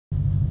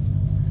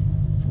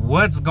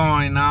What's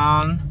going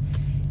on?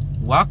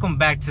 Welcome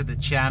back to the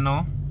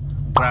channel,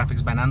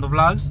 Graphics by Nando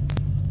Vlogs.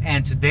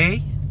 And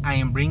today I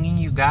am bringing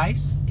you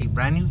guys a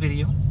brand new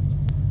video,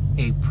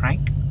 a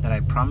prank that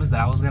I promised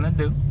that I was gonna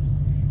do.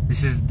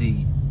 This is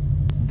the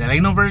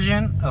Delano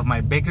version of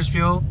my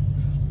Bakersfield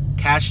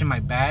cash in my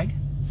bag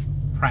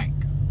prank.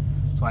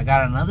 So I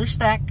got another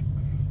stack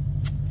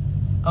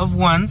of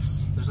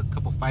ones. There's a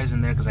couple fives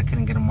in there because I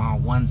couldn't get them all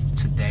ones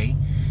today.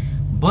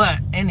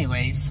 But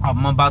anyways,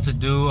 I'm about to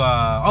do,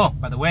 oh,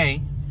 by the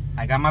way,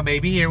 I got my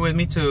baby here with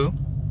me too,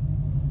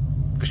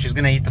 because she's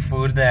gonna eat the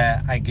food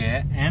that I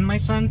get, and my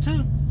son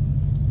too,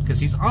 because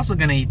he's also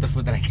gonna eat the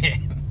food that I get,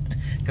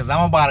 because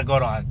I'm about to go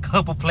to a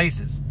couple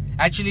places.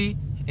 Actually,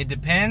 it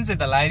depends if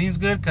the lighting's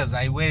good, because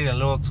I waited a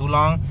little too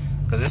long,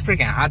 because it's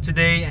freaking hot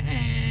today,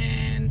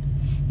 and,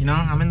 you know,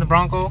 I'm in the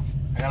Bronco,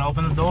 I gotta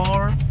open the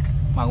door,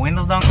 my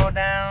windows don't go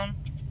down,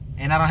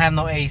 and I don't have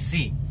no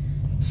AC.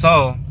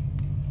 So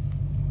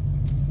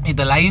if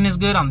the lighting is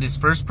good on this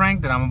first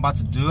prank that I'm about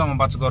to do, I'm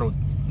about to go to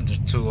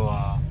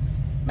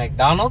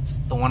McDonald's,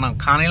 the one on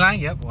County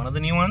Line. Yep, one of the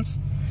new ones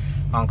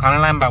on County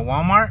Line by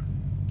Walmart,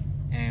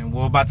 and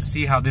we're about to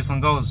see how this one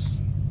goes.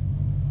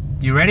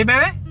 You ready,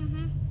 baby?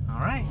 Mm-hmm.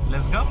 All right,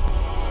 let's go.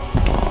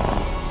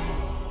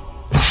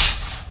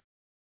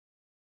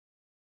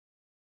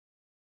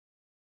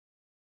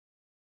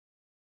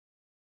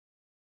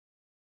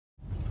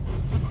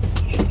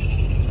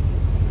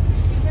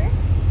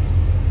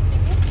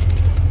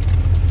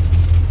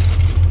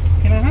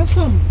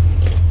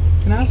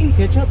 Can I have some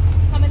ketchup?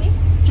 How many?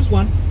 Just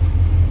one.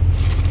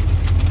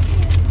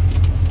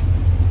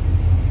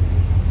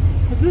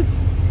 What's this?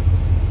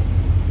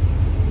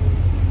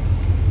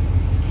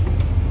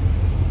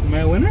 Am I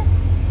a winner?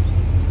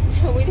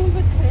 We didn't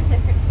put that in there.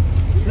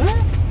 Huh?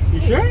 You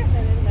sure?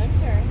 I'm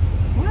sure.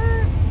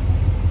 What?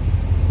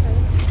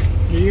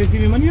 Are you guys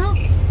giving money out?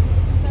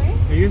 Sorry?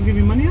 Are you guys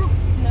giving money out?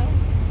 No.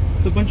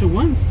 It's a bunch of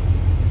ones.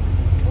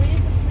 We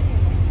didn't put money in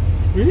there.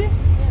 Really? Yeah,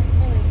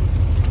 really.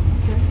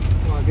 Okay.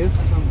 Well, I guess,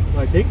 do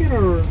I take it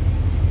or?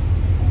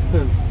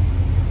 Because.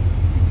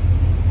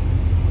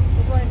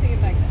 We're going to take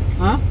it back then.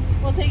 Huh?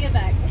 We'll take it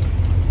back.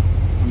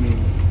 I mean,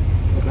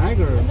 the bag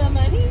or? The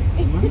money?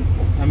 The money?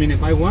 I mean,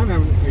 if I won, are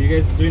you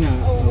guys doing a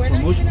we're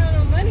promotion? not giving out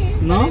no money.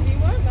 No? But if you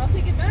want, I'll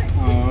take it back.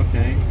 Oh,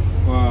 okay.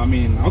 Well, I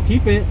mean, I'll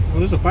keep it. Oh,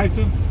 there's a 5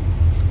 too.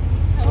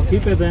 I'll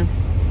keep it then.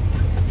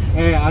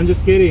 Hey, I'm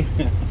just kidding.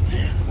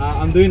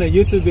 I'm doing a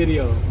YouTube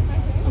video.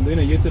 I'm doing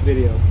a YouTube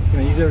video. Can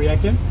I use your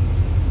reaction?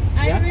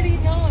 I already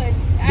know it.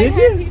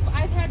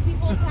 I've had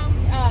people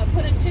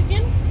put a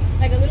chicken,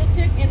 like a little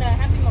chick, in a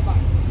Happy Meal box.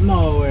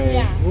 No way.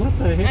 Yeah. What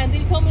the heck? And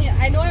they told me,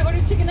 I know I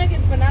ordered chicken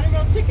nuggets, but not a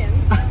real chicken.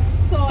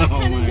 So I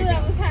kind of knew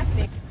that was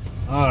happening.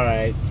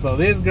 Alright, so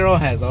this girl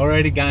has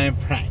already gotten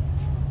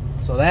pranked.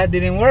 So that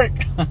didn't work.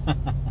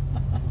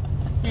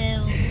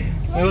 Fail.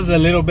 It was a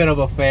little bit of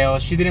a fail.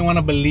 She didn't want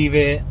to believe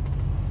it.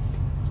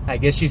 I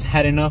guess she's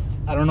had enough.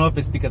 I don't know if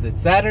it's because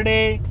it's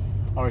Saturday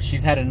or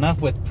she's had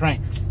enough with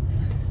pranks.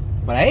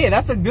 But hey,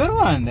 that's a good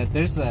one. That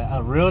there's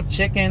a real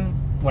chicken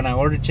when I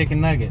order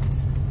chicken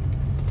nuggets.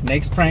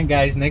 Next prank,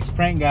 guys. Next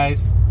prank,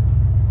 guys.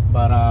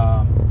 But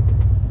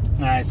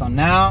alright, so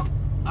now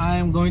I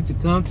am going to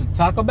come to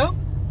Taco Bell.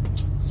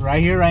 It's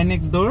right here, right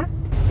next door. It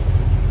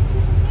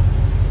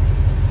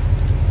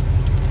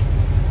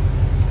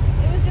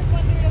was just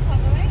one Dorito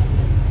taco, right?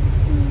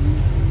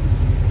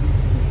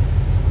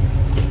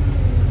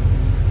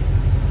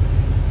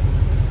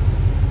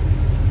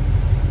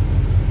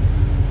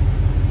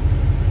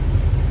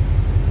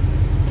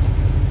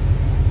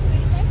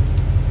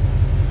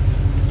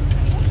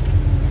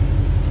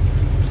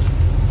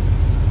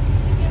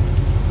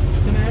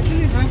 Can I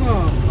actually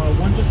have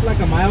one just like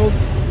a mild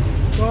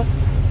sauce?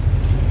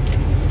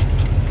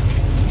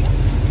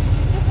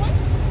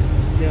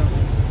 Yeah.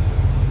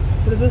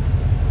 What is this?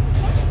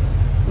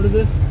 What is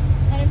this?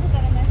 I didn't put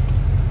that in there.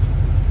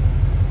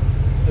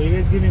 Are you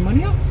guys giving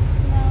money out?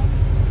 No.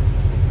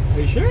 Are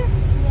you sure?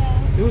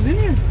 Yeah. It was in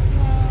here.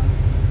 No.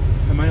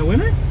 Am I a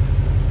winner?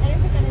 I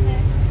didn't put that in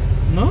there.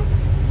 No?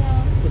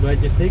 No. So do I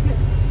just take it?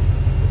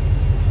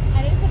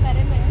 I didn't put that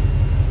in there.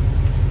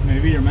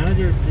 Maybe your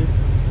manager did.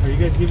 Are you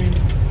guys giving? No.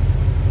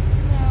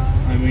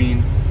 I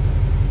mean, a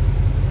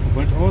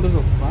bunch. Oh, there's a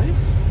 5s?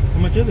 How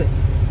much is it?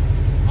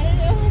 I don't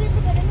know. I didn't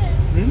put that in there.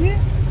 Really?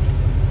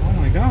 Oh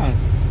my god.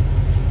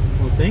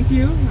 Well, thank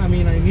you. I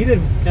mean, I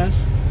needed cash.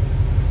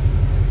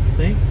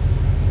 Thanks.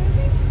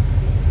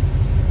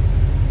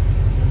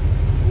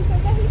 He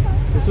said that he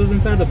found This was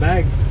inside the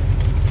bag.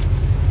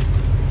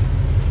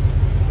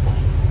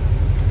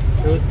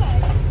 It was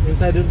bag.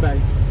 inside this bag.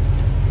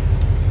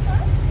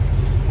 Huh?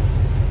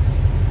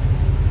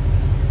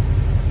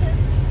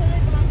 Says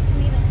it belongs to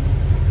me then.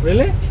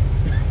 Really?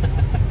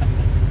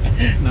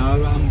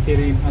 No, I'm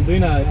kidding. I'm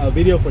doing a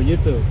video for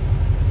YouTube.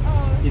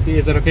 Oh.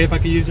 Is it okay if I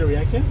could use your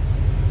reaction?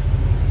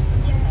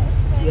 Yeah, that's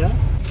fine. Yeah.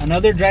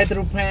 Another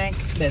drive-thru prank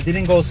that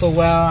didn't go so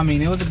well. I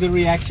mean, it was a good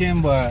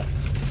reaction, but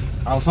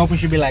I was hoping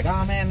she'd be like,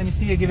 "Oh man, let me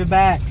see you give it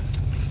back,"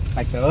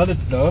 like the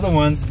other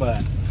ones.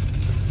 But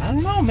I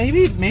don't know.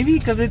 Maybe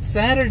because it's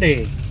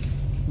Saturday.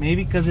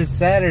 maybe because it's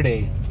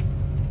Saturday.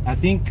 I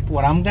think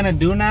what I'm gonna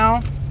do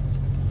now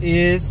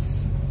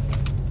is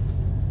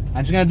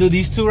I'm just gonna do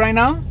these two right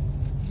now,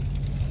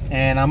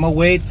 and I'm gonna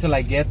wait till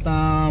I get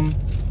them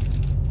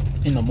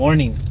in the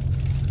morning.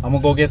 I'm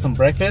gonna go get some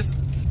breakfast.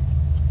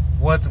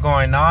 What's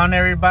going on,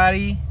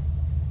 everybody?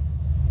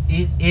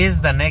 It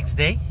is the next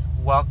day.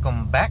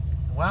 Welcome back.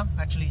 Well,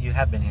 actually, you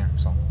have been here,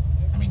 so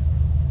I mean,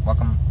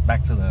 welcome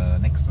back to the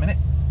next minute,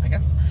 I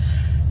guess.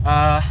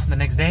 The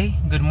next day.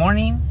 Good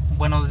morning.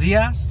 Buenos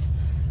dias.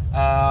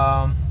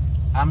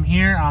 I'm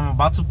here. I'm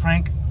about to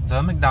prank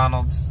the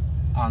McDonald's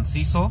on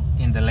Cecil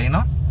in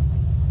Delano.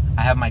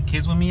 I have my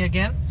kids with me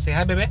again. Say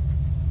hi, baby.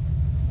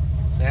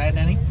 Say hi,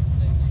 Danny.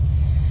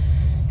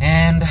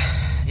 And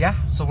yeah,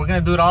 so we're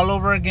gonna do it all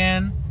over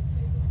again.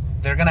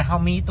 They're gonna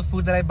help me eat the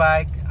food that I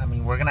buy. I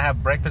mean, we're gonna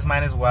have breakfast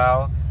mine as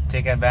well.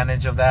 Take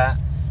advantage of that.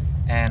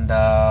 And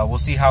we'll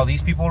see how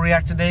these people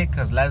react today,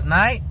 because last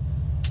night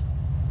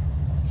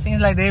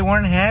seems like they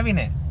weren't having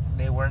it.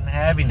 They weren't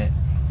having it.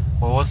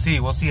 Well, we'll see.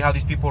 We'll see how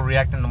these people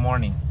react in the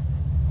morning.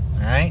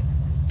 All right,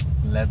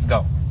 let's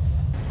go.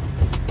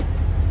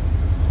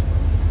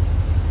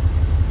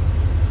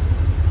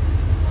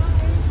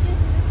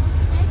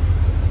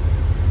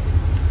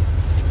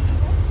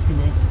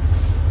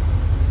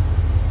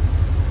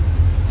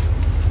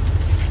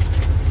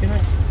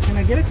 Can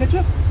I get a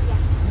ketchup?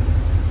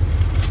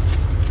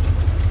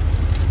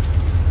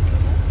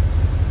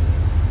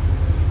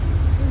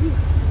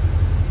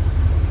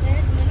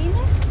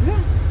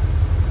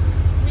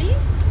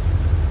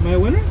 My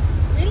winner?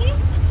 Really?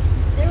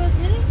 There was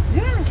really?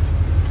 Yeah.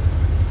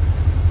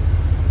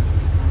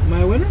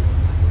 My winner?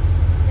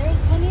 There was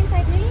money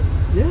inside, really?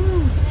 Yeah.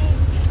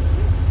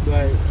 Do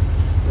I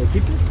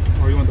keep this?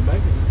 Or you want the bag?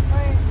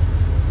 Or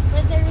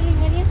was there really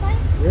money inside?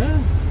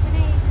 Yeah. Can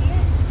I see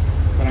it?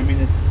 But I mean,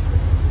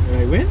 did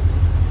I win?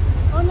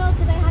 Oh no,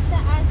 because I have to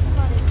ask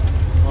about it first.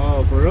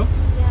 Oh, for real?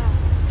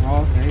 Yeah.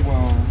 Oh, okay,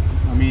 well,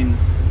 I mean,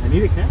 I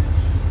need a cash.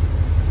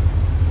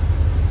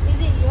 Is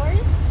it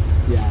yours?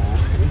 Yeah.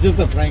 It's just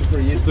a prank for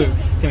you too.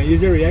 Can I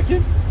use your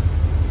reaction?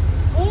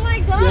 Oh my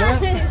god!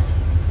 Yeah.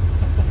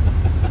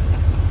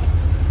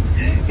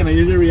 Can I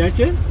use your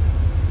reaction?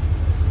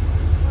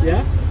 What?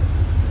 Yeah?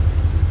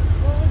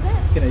 What was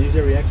that? Can I use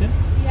your reaction?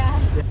 Yeah.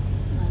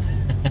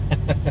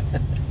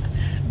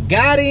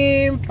 Got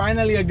him!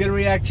 Finally a good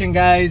reaction,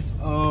 guys.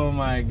 Oh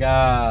my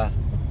god.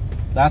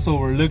 That's what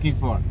we're looking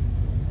for.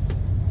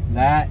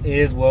 That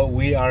is what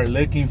we are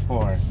looking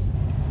for.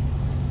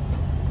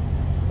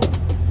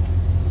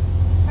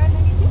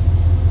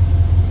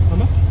 How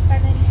much?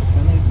 $5.92.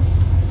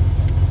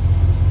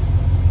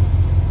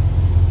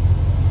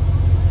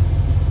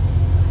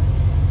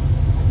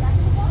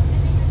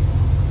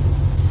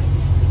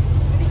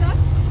 Any sauce?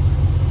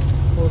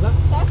 What was that?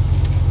 Sauce?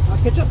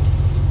 Ketchup.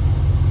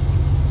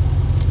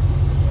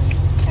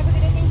 Have a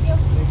good day, thank you.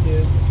 Thank you.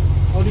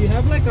 Oh, do you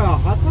have like a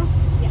hot sauce?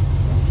 Yeah.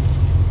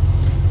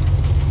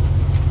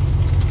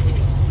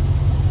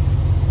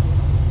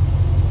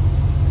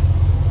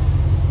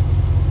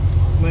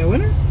 My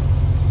winner?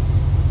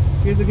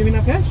 You guys are giving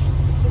out cash?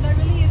 Is that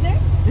really in there?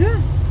 Yeah.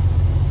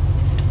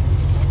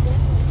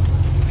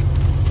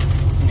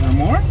 Is there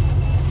more?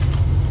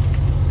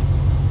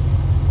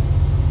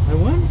 I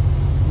won.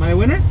 My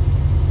winner?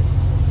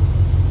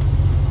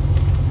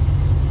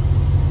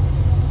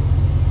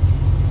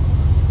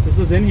 This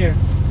was in here.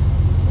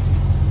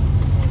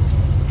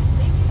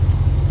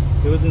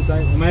 It was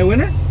inside. Am I a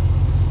winner?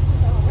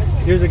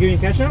 Here's a giving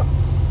cash out.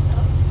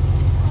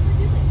 How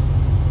much is it?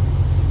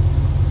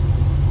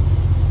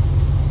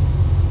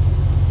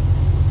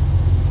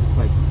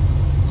 Like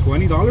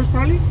 $20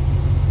 probably?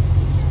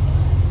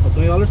 A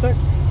 $20 stack?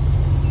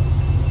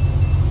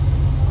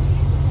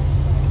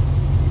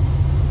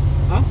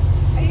 Huh?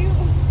 Are you?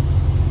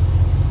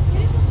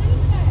 Get it from money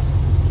back.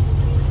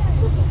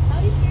 How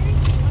are you scaring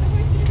me? One of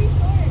ours gonna be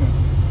short.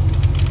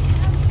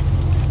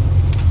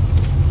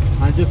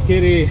 I'm just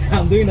kidding.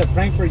 I'm doing a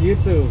prank for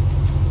YouTube.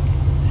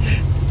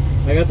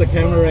 I got the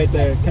camera right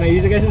there. Can I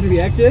use your guys'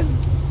 reaction?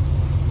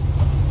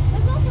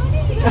 That's not funny.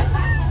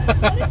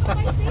 What if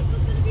my face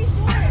was gonna be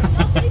short?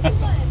 Don't say too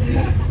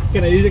much.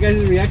 Can I use your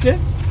guys' reaction?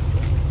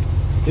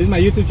 This is my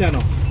YouTube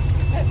channel.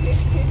 Okay.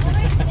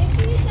 Alright, make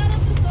sure you shout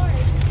out the store.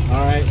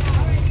 Alright.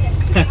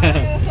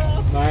 Alright.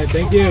 Alright,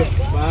 thank you.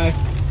 Bye.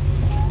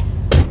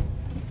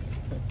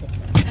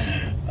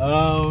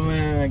 Oh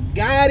man,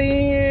 got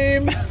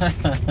him!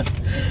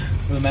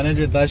 So the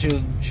manager thought she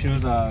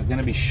was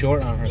gonna be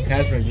short on her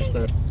cash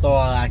register. Todo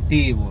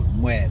activo,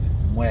 mueve,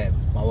 mueve,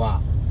 pa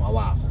abajo, pa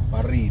abajo, pa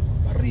arriba,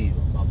 pa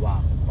arriba, pa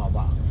abajo, pa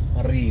abajo,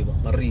 pa arriba,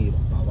 pa arriba,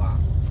 pa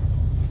abajo.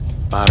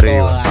 Pa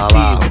arriba, pa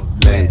abajo,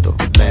 lento,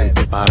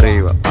 lento, pa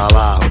arriba, pa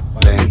abajo,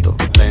 lento,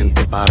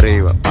 lento, pa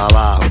arriba, pa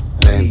abajo,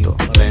 lento,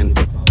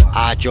 lento.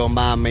 Hacho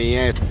mami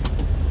esto.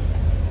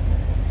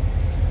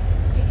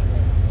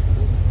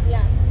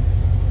 Yeah.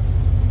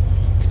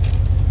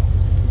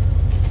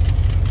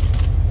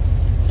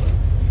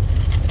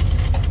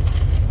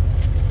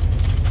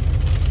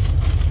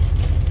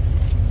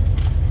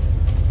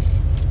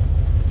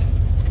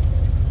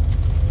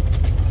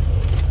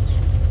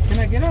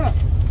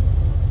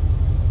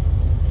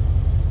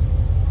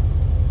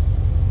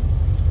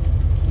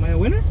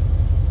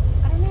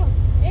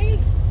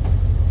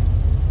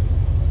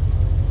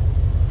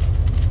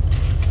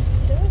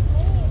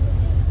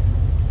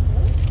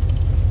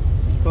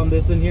 on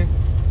this in here.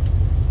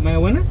 Am I a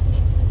winner?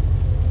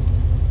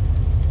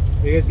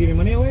 Are you guys giving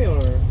money away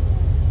or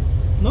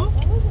no?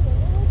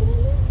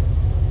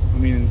 I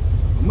mean,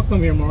 I'm gonna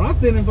come here more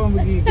often if I'm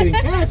getting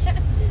cash,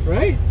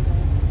 right?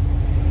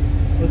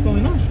 What's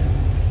going on?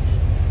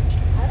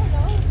 I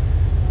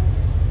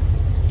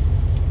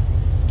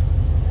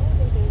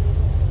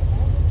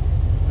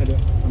don't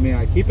know. I mean,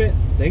 I keep it.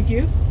 Thank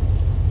you.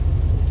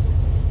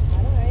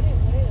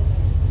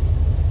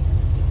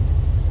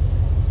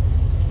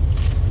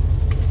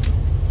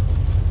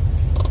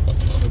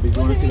 Do you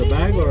want to see the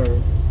bag or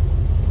do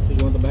you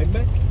want the bag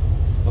back?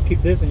 I'll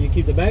keep this and you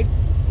keep the bag.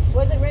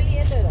 Was it really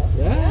in there though?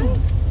 Yeah.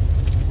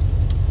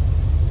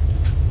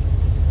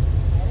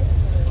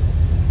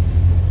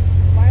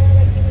 Why were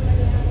they giving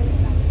money out of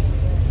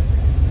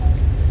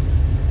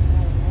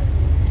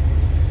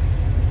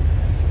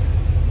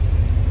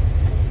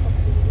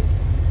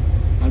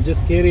the I'm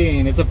just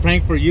kidding. It's a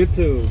prank for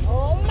YouTube.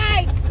 Oh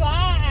my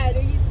god,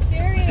 are you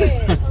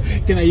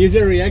serious? Can I use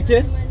your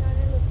reaction?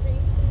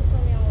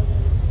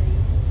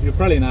 You're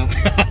probably not.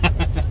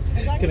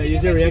 Can I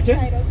use your reaction?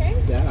 Side,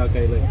 okay? Yeah,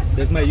 okay, look.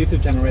 There's my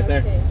YouTube channel right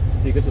there.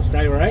 You can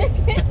subscribe, right?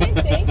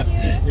 Thank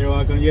you. You're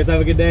welcome. You guys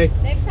have a good day.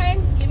 Next time,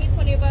 give me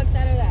 $20 out of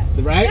that.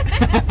 Right?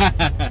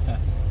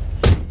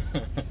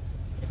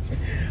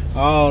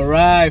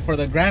 Alright, for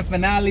the grand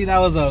finale, that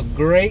was a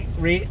great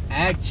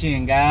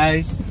reaction,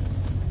 guys.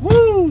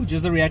 Woo!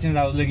 Just the reaction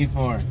that I was looking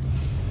for.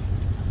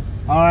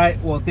 Alright,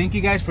 well, thank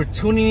you guys for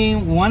tuning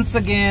in once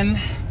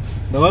again.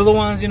 The other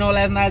ones, you know,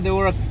 last night they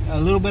were a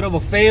little bit of a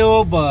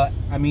fail, but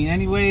I mean,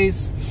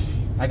 anyways,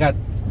 I got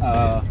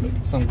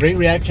some great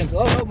reactions.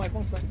 Oh, my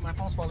phone's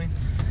falling.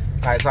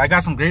 All right, so I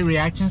got some great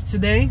reactions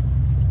today,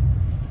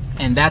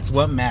 and that's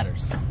what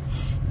matters.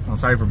 I'm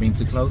sorry for being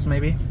too close,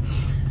 maybe.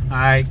 All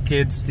right,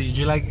 kids, did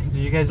you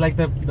guys like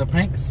the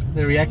pranks,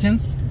 the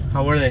reactions?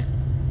 How were they?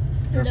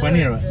 They were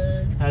funny or what?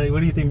 What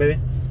do you think, baby?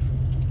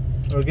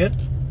 We're good?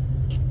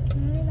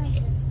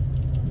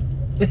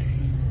 I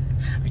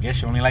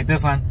guess you only like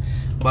this one.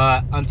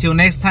 But until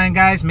next time,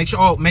 guys, make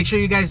sure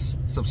you guys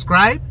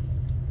subscribe,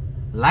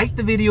 like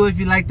the video if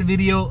you like the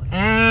video,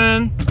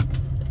 and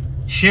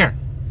share.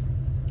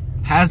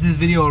 Pass this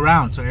video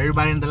around so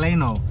everybody in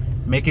Delano.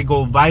 Make it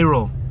go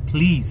viral,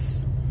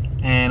 please.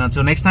 And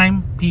until next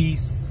time,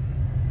 peace.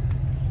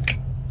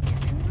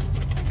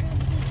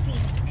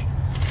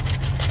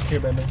 Here,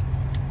 baby.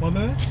 What,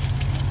 baby?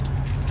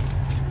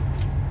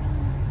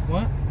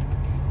 What?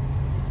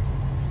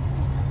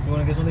 You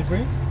want to get something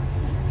free?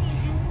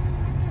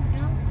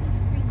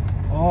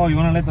 Oh, you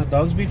want to let the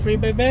dogs be free,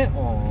 baby?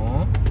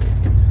 Aww.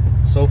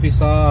 Sophie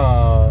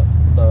saw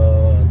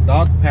the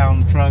dog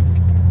pound truck,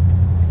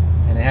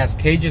 and it has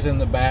cages in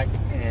the back,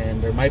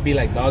 and there might be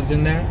like dogs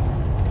in there,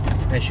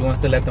 and she wants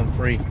to let them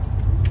free.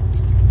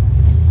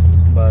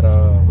 But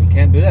we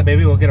can't do that,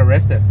 baby. We'll get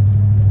arrested.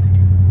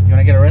 You want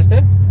to get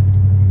arrested?